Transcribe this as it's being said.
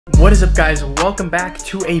What is up, guys? Welcome back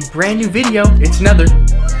to a brand new video. It's another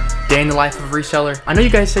day in the life of a reseller. I know you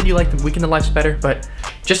guys said you like the week in the lives better, but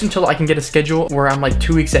just until I can get a schedule where I'm like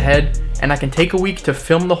 2 weeks ahead and I can take a week to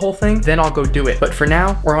film the whole thing, then I'll go do it. But for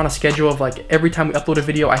now, we're on a schedule of like every time we upload a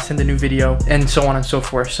video, I send a new video and so on and so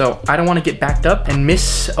forth. So I don't want to get backed up and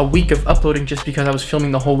miss a week of uploading just because I was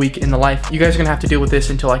filming the whole week in the life. You guys are gonna have to deal with this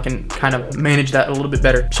until I can kind of manage that a little bit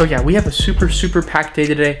better. So yeah, we have a super packed day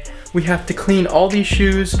today. We have to clean all these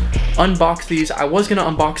shoes, unbox these. I was gonna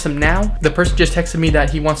unbox them now. The person just texted me that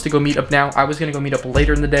he wants to go meet up now. I was gonna go meet up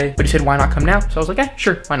later in the day, but he said, why not come now? So I was like, yeah,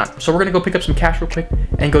 sure, why not? So we're gonna go pick up some cash real quick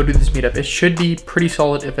and go do this meetup. It should be pretty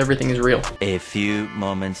solid if everything is real. A few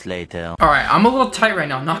moments later. All right, I'm a little tight right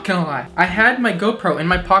now, not gonna lie. I had my GoPro in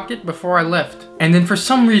my pocket before I left. And then for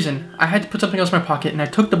some reason, I had to put something else in my pocket and I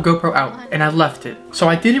took the GoPro out and I left it. So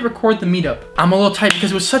I didn't record the meetup. I'm a little tight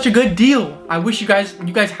because it was such a good deal. I wish you guys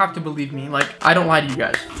have to believe me. Like, I don't lie to you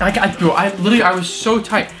guys. I was so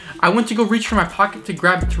tight. I went to go reach for my pocket to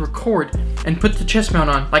grab it to record and put the chest mount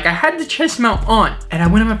on. Like, I had the chest mount on and I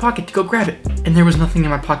went in my pocket to go grab it and there was nothing in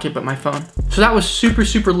my pocket but my phone. So that was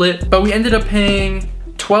super lit, but we ended up paying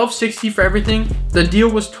 $12.60 for everything. The deal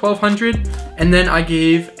was $1,200, and then I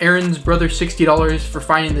gave Aaron's brother $60 for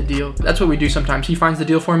finding the deal. That's what we do sometimes. He finds the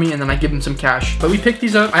deal for me and then I give him some cash. But we picked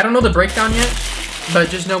these up. I don't know the breakdown yet, but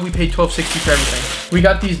just know we paid $12.60 for everything. We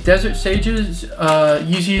got these Desert Sages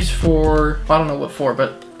Yeezys for, I don't know what for,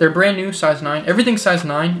 but they're brand new, size 9. Everything's size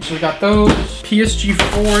 9. So we got those. PSG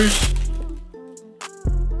 4s.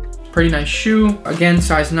 Pretty nice shoe. Again,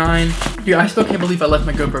 size 9. Dude, I still can't believe I left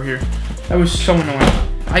my GoPro here. That was so annoying.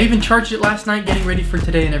 I even charged it last night getting ready for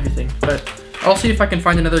today and everything. But I'll see if I can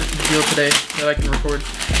find another deal today that I can record.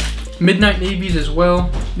 Midnight Navies as well.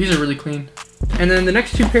 These are really clean. And then the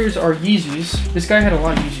next two pairs are Yeezys. This guy had a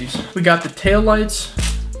lot of Yeezys. We got the tail lights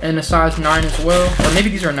and a size 9 as well. Or maybe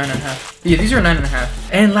these are 9.5. Yeah, these are 9.5.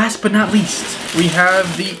 And last but not least, we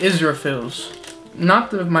have the Israfils.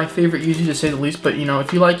 Not my favorite Yeezy to say the least, but you know,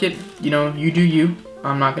 if you like it, you know, you do you.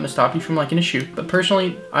 I'm not gonna stop you from liking a shoe. But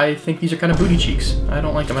personally, I think these are kind of booty cheeks. I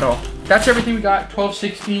don't like them at all. That's everything we got,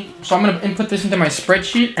 $12.60. So I'm gonna input this into my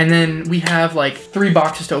spreadsheet, and then we have like 3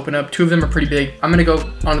 boxes to open up. 2 of them are pretty big. I'm gonna go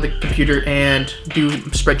onto the computer and do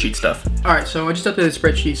spreadsheet stuff. All right, so I just updated the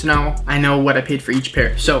spreadsheet, so now I know what I paid for each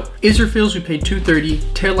pair. So Israfils, we paid $230,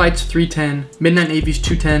 Taillights $310, Midnight Navies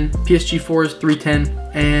 $210, PSG 4s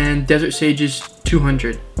 $310, and Desert Sages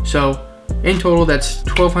 $200. So in total, that's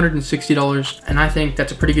 $1,260, and I think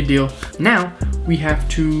that's a pretty good deal. Now, we have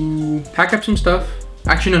to pack up some stuff.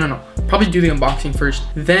 Actually, no. Probably do the unboxing first,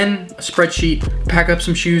 then a spreadsheet, pack up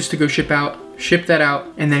some shoes to go ship that out,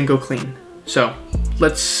 and then go clean. So,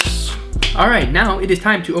 let's... All right, now it is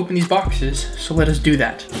time to open these boxes, so let us do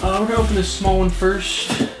that. We're gonna open this small one first.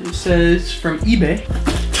 It says from eBay.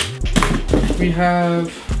 We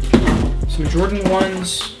have some Jordan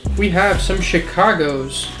 1s. We have some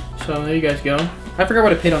Chicagos. So there you guys go. I forgot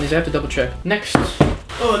what I paid on these. I have to double check. Next.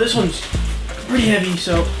 Oh, this one's pretty heavy,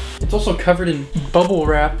 so it's also covered in bubble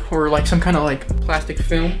wrap or like some kind of like plastic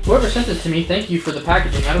film. Whoever sent this to me, thank you for the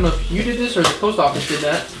packaging. I don't know if you did this or the post office did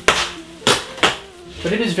that,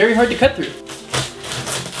 but it is very hard to cut through.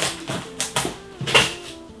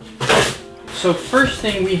 So first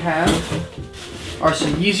thing we have are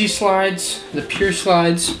some Yeezy slides, the Pure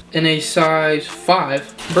slides in a size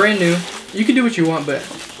 5, brand new. You can do what you want, but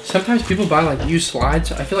sometimes people buy like used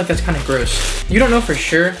slides. I feel like that's kind of gross. You don't know for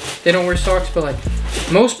sure they don't wear socks, but like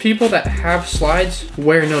most people that have slides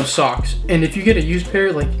wear no socks. And if you get a used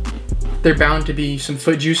pair, like they're bound to be some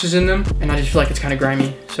foot juices in them. And I just feel like it's kind of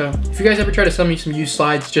grimy. So if you guys ever try to sell me some used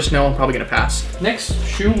slides, just know I'm probably gonna pass. Next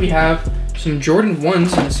shoe, we have some Jordan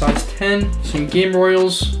 1s in a size 10, some Game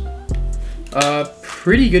Royals.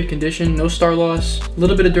 Pretty good condition, no star loss. A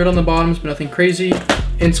little bit of dirt on the bottoms, but nothing crazy.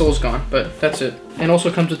 Insole's gone, but that's it. And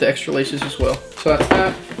also comes with the extra laces as well. So that's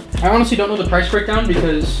that. I honestly don't know the price breakdown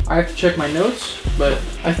because I have to check my notes, but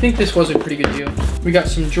I think this was a pretty good deal. We got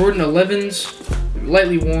some Jordan 11s,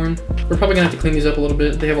 lightly worn. We're probably gonna have to clean these up a little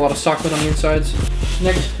bit. They have a lot of socklet on the insides.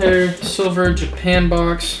 Next pair, silver Japan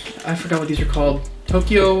box. I forgot what these are called.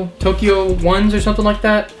 Tokyo 1s or something like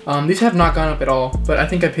that. These have not gone up at all, but I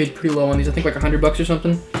think I paid pretty low on these. I think like $100 or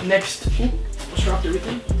something. Next, almost dropped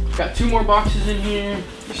everything. Got 2 more boxes in here.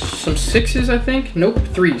 Some 6s, I think. Nope,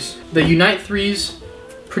 3s. The Unite 3s,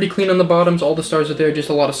 pretty clean on the bottoms. All the stars are there, just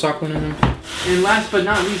a lot of socklet in them. And last but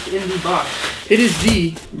not least in the box, it is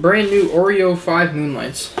the brand new Oreo 5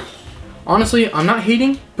 Moonlights. Honestly, I'm not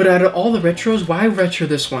hating, but out of all the retros, why retro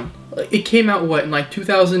this one? It came out, what, in like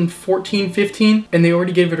 2014, 15? And they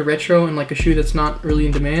already gave it a retro and like a shoe that's not really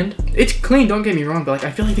in demand. It's clean, don't get me wrong, but like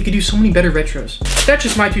I feel like they could do so many better retros. That's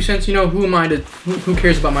just my 2 cents, you know, who am I to, who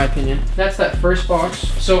cares about my opinion? That's that first box.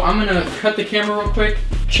 So I'm gonna cut the camera real quick,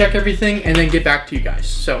 check everything, and then get back to you guys,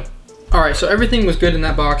 so. All right, so everything was good in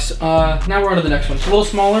that box. Now we're on to the next one. It's a little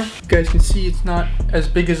smaller. You guys can see it's not as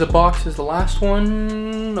big as a box as the last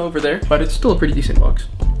one over there, but it's still a pretty decent box.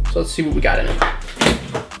 So let's see what we got in it.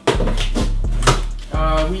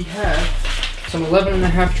 We have some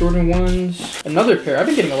 11.5 Jordan 1s, another pair. I've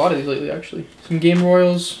been getting a lot of these lately, actually. Some Game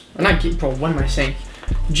Royals, or not Game, bro, what am I saying?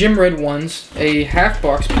 Gym Red 1s, a half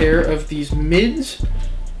box pair of these mids.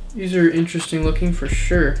 These are interesting looking for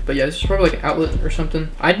sure. But yeah, this is probably like an outlet or something.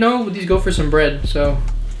 I'd know these go for some bread, so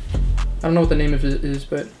I don't know what the name of it is,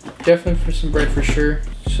 but definitely for some bread for sure.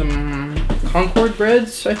 Some Concord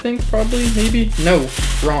breads, I think, probably, maybe. No,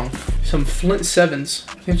 wrong. Some Flint 7s.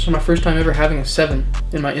 I think this was my first time ever having a 7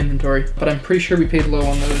 in my inventory, but I'm pretty sure we paid low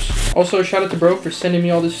on those. Also, shout out to bro for sending me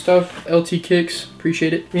all this stuff. LT Kicks,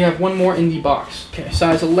 appreciate it. We have one more in the box. Okay,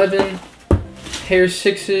 size 11, pair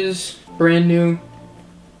 6s, brand new.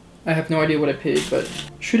 I have no idea what I paid, but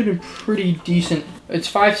should have been pretty decent.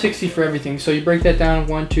 It's $5.60 for everything, so you break that down,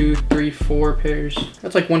 1, 2, 3, 4 pairs.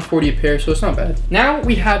 That's like $140 a pair, so it's not bad. Now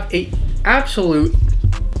we have a absolute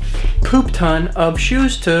poop ton of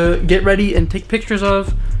shoes to get ready and take pictures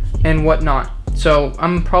of and whatnot. So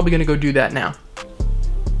I'm probably gonna go do that now.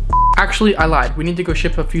 Actually, I lied. We need to go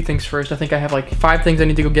ship a few things first. I think I have like 5 things I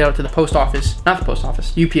need to go get out to the post office. Not the post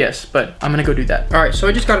office, UPS, but I'm gonna go do that. All right, so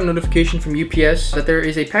I just got a notification from UPS that there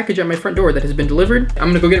is a package at my front door that has been delivered. I'm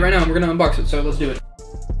gonna go get it right now and we're gonna unbox it, so let's do it.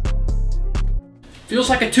 Feels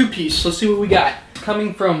like a 2-piece. Let's see what we got.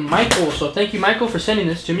 Coming from Michael, so thank you, Michael, for sending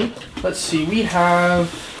this to me. Let's see, we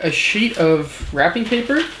have a sheet of wrapping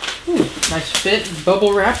paper. Ooh, nice fit,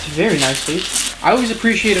 bubble wrapped very nicely. I always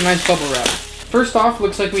appreciate a nice bubble wrap. First off,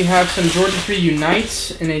 looks like we have some Jordan 3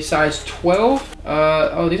 Unites in a size 12.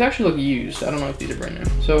 Oh, these actually look used. I don't know if these are brand new.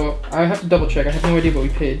 So I have to double check. I have no idea what we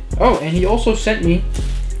paid. Oh, and he also sent me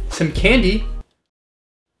some candy.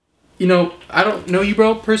 You know, I don't know you,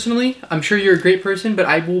 bro, personally. I'm sure you're a great person, but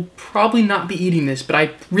I will probably not be eating this, but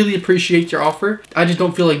I really appreciate your offer. I just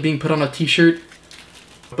don't feel like being put on a t-shirt,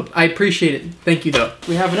 but I appreciate it. Thank you, though.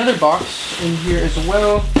 We have another box in here as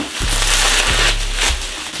well.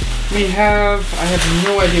 We have, I have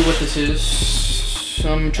no idea what this is,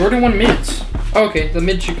 some Jordan 1 mids. Oh, okay, the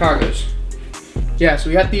mid Chicagos. Yeah, so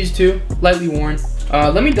we got these two, lightly worn.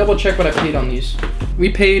 Let me double check what I paid on these. We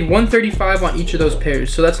paid $135 on each of those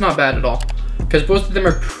pairs, so that's not bad at all, because both of them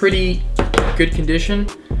are pretty good condition.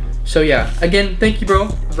 So yeah, again, thank you, bro,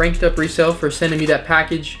 Ranked Up Resell, for sending me that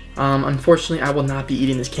package. Unfortunately, I will not be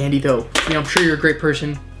eating this candy, though. You know, I'm sure you're a great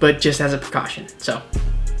person, but just as a precaution, so.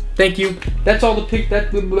 Thank you. That's all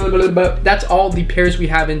the that's all the pairs we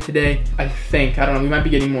have in today, I think. I don't know. We might be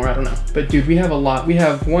getting more. I don't know. But dude, we have a lot. We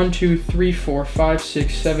have 1, 2, 3, 4, 5,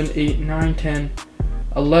 6, 7, 8, 9, 10,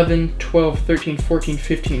 11, 12, 13, 14,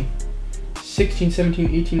 15, 16,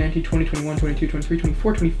 17, 18, 19, 20, 21, 22, 23,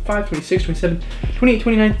 24, 25, 26, 27, 28,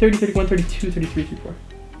 29, 30, 31, 32, 33, 34.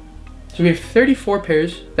 So we have 34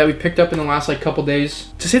 pairs that we picked up in the last like couple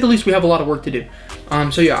days. To say the least, we have a lot of work to do.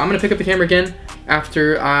 So yeah, I'm gonna pick up the camera again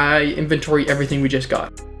after I inventory everything we just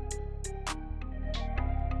got.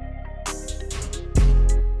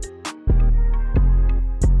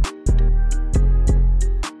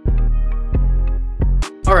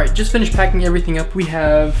 All right, just finished packing everything up. We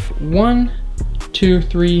have 1, 2,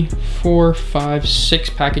 3, 4, 5, 6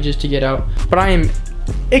 packages to get out, but I am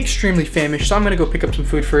extremely famished, so I'm gonna go pick up some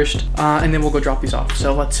food first, and then we'll go drop these off.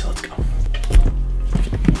 So let's go.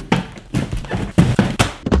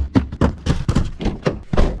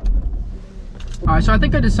 Alright, so I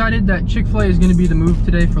think I decided that Chick-fil-A is gonna be the move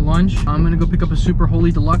today for lunch. I'm gonna go pick up a Super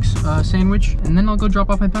Holy Deluxe sandwich, and then I'll go drop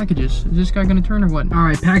off my packages. Is this guy gonna turn or what?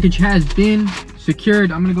 Alright, package has been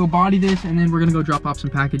secured. I'm gonna go body this, and then we're gonna go drop off some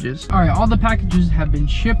packages. Alright, all the packages have been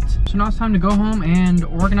shipped, so now it's time to go home and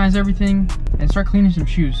organize everything and start cleaning some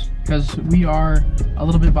shoes, because we are a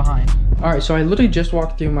little bit behind. Alright, so I literally just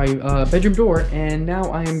walked through my bedroom door, and now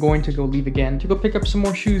I am going to go leave again to go pick up some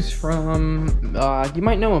more shoes from, you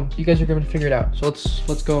might know him. You guys are going to figure it out. So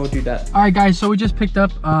let's go do that. Alright guys, so we just picked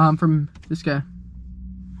up from this guy.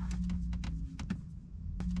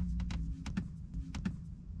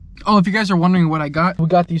 Oh, if you guys are wondering what I got, we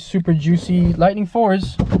got these super juicy Lightning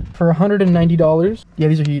 4s for $190. Yeah,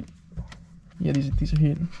 these are heat. Yeah, these are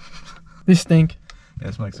heat. They stink. Yeah,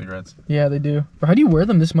 they smell like cigarettes. Yeah, they do. Bro, how do you wear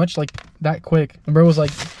them this much, like, that quick? And bro was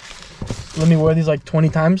like, let me wear these like 20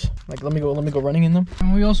 times. Like, let me go running in them.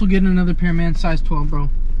 And we also get another pair, man, size 12, bro.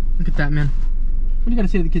 Look at that, man. What do you gotta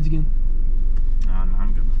say to the kids again? Nah,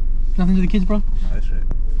 I'm good, man. Nothing to the kids, bro? No, that's right.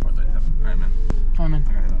 Alright, man. Alright, man.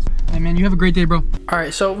 I got it. Hey, man, you have a great day, bro.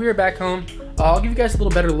 Alright, so we are back home. I'll give you guys a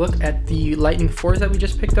little better look at the Lightning 4s that we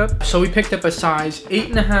just picked up. So we picked up a size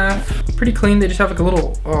 8.5. Pretty clean. They just have like a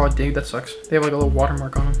little, oh, dude, that sucks. They have like a little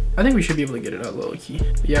watermark on them. I think we should be able to get it out low key.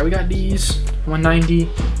 But yeah, we got these, 190.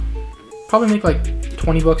 Probably make like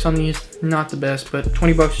 20 bucks on these. Not the best, but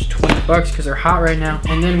 20 bucks, 20 bucks because they're hot right now.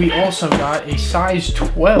 And then we also got a size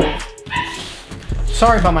 12.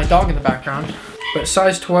 Sorry about my dog in the background, but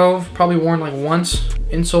size 12, probably worn like once.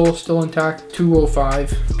 Insole still intact, 205.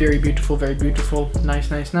 Very beautiful, very beautiful.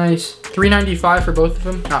 Nice, nice, nice. 395 for both of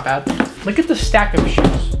them, not bad. Look at the stack of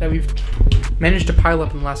shoes that we've managed to pile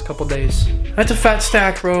up in the last couple days. That's a fat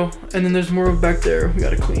stack, bro. And then there's more back there we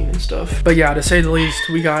gotta clean and stuff. But yeah, to say the least,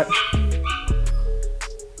 we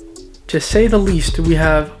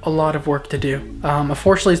have a lot of work to do.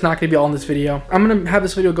 Unfortunately, it's not gonna be all in this video. I'm gonna have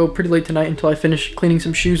this video go pretty late tonight until I finish cleaning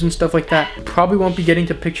some shoes and stuff like that. Probably won't be getting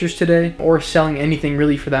to pictures today or selling anything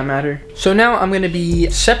really for that matter. So now I'm gonna be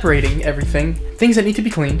separating everything. Things that need to be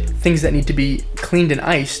cleaned, things that need to be cleaned and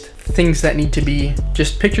iced, things that need to be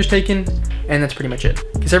just pictures taken, and that's pretty much it.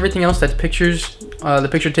 Because everything else that's pictures, the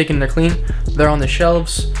picture taken and they're clean, they're on the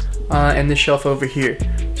shelves, and this shelf over here.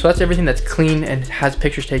 So that's everything that's clean and has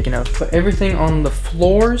pictures taken of. But everything on the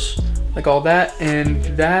floors, like all that and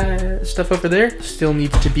that stuff over there, still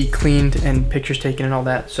needs to be cleaned and pictures taken and all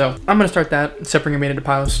that. So I'm gonna start that, separating it into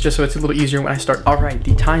piles, just so it's a little easier when I start. All right,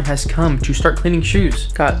 the time has come to start cleaning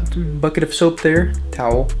shoes. Got a bucket of soap there,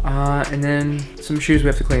 towel, and then some shoes we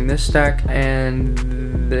have to clean. This stack and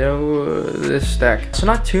this stack. So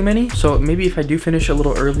not too many. So maybe if I do finish a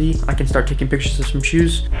little early, I can start taking pictures of some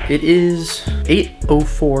shoes. It is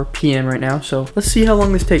 8:04 p.m. right now. So let's see how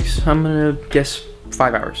long this takes. I'm gonna guess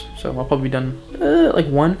 5 hours. So I'll probably be done like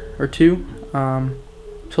 1 or 2.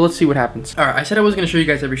 So let's see what happens. All right, I said I was gonna show you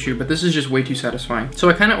guys every shoe, but this is just way too satisfying. So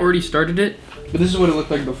I kind of already started it, but this is what it looked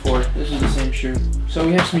like before. This is the same shoe. So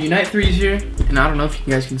we have some Unite 3s here, and I don't know if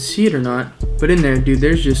you guys can see it or not, but in there, dude,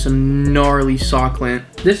 there's just some gnarly sock lint.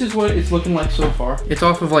 This is what it's looking like so far. It's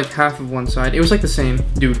off of like half of one side. It was like the same,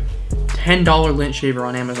 dude. $10 lint shaver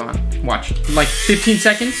on Amazon. Watch, in like 15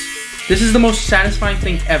 seconds. This is the most satisfying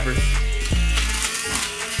thing ever.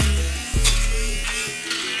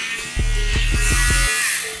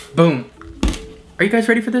 Boom. Are you guys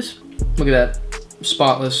ready for this? Look at that.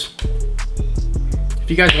 Spotless. If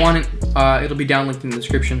you guys want it, it'll be down linked in the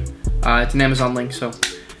description. It's an Amazon link, so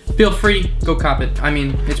feel free, go cop it. I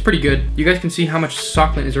mean, it's pretty good. You guys can see how much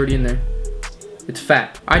sock lint is already in there. It's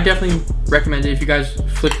fat. I definitely recommend it. If you guys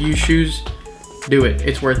flip used shoes, do it.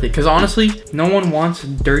 It's worth it. Because honestly, no one wants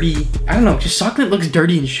dirty, I don't know, just sock lint looks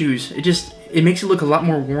dirty in shoes. It makes it look a lot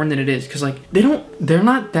more worn than it is. Because like, they're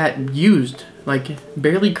not that used. Like,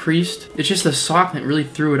 barely creased. It's just the sock that really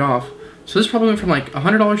threw it off. So this probably went from like a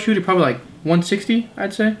 $100 shoe to probably like $160,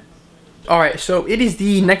 I'd say. Alright, so it is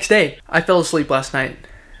the next day. I fell asleep last night.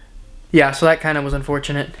 Yeah, so that kind of was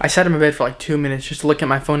unfortunate. I sat in my bed for like 2 minutes just to look at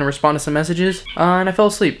my phone and respond to some messages, and I fell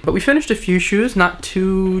asleep. But we finished a few shoes, not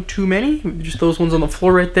too many, just those ones on the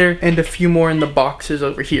floor right there, and a few more in the boxes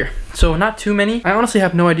over here. So not too many. I honestly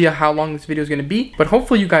have no idea how long this video is going to be, but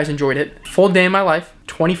hopefully you guys enjoyed it. Full day in my life,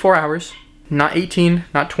 24 hours. Not 18,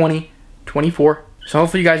 not 20, 24. So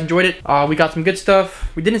hopefully you guys enjoyed it. We got some good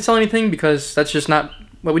stuff. We didn't sell anything because that's just not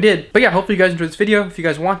what we did. But yeah, hopefully you guys enjoyed this video. If you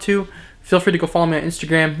guys want to, feel free to go follow me on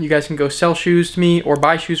Instagram. You guys can go sell shoes to me or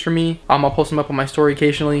buy shoes from me. I'll post them up on my story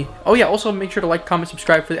occasionally. Oh yeah, also make sure to like, comment,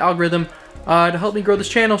 subscribe for the algorithm to help me grow this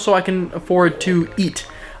channel so I can afford to eat.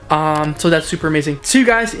 So that's super amazing. See you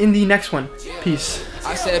guys in the next one. Peace.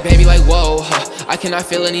 I said, baby, like, whoa, I cannot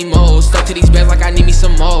feel any more. Stuck to these beds like I need me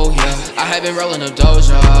some more, yeah. I have been rolling a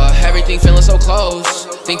doja, everything feeling so close.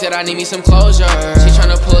 Think that I need me some closure. She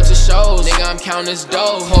tryna pull up to shows, nigga, I'm counting this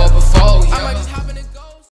dough, hold before, yeah.